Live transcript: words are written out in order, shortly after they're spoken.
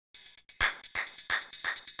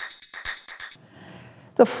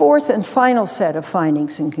The fourth and final set of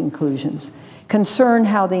findings and conclusions concern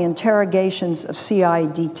how the interrogations of CIA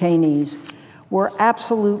detainees were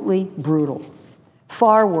absolutely brutal,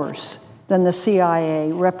 far worse than the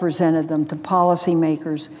CIA represented them to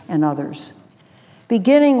policymakers and others.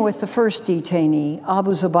 Beginning with the first detainee,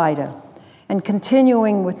 Abu Zubaydah, and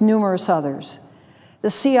continuing with numerous others,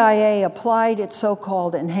 the CIA applied its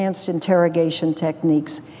so-called enhanced interrogation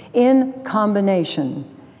techniques in combination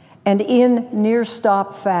and in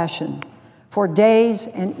near-stop fashion for days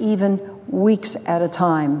and even weeks at a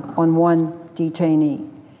time on one detainee.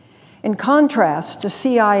 In contrast to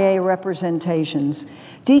CIA representations,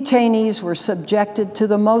 detainees were subjected to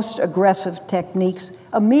the most aggressive techniques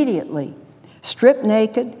immediately, stripped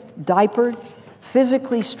naked, diapered,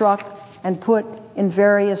 physically struck, and put in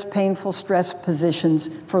various painful stress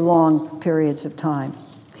positions for long periods of time.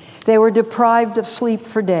 They were deprived of sleep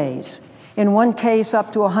for days, in one case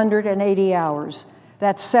up to 180 hours.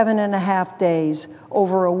 That's 7.5 days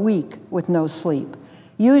over a week with no sleep,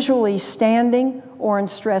 usually standing or in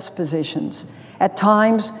stress positions, at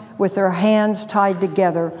times with their hands tied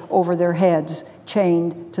together over their heads,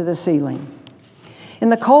 chained to the ceiling. In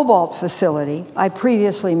the Cobalt facility I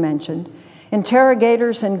previously mentioned,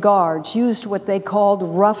 interrogators and guards used what they called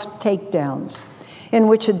rough takedowns, in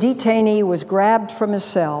which a detainee was grabbed from his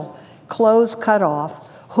cell, clothes cut off,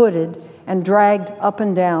 hooded, and dragged up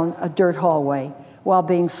and down a dirt hallway while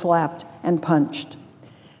being slapped and punched.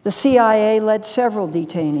 The CIA led several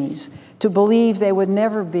detainees to believe they would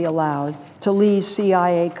never be allowed to leave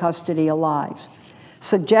CIA custody alive,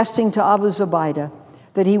 suggesting to Abu Zubaydah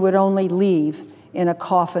that he would only leave in a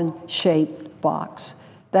coffin-shaped box.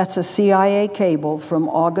 That's a CIA cable from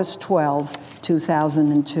August 12,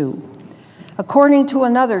 2002. According to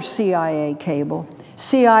another CIA cable,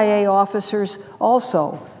 CIA officers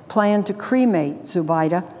also planned to cremate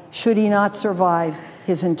Zubaydah should he not survive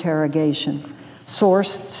his interrogation.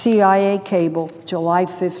 Source: CIA cable, July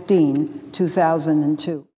 15,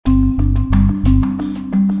 2002.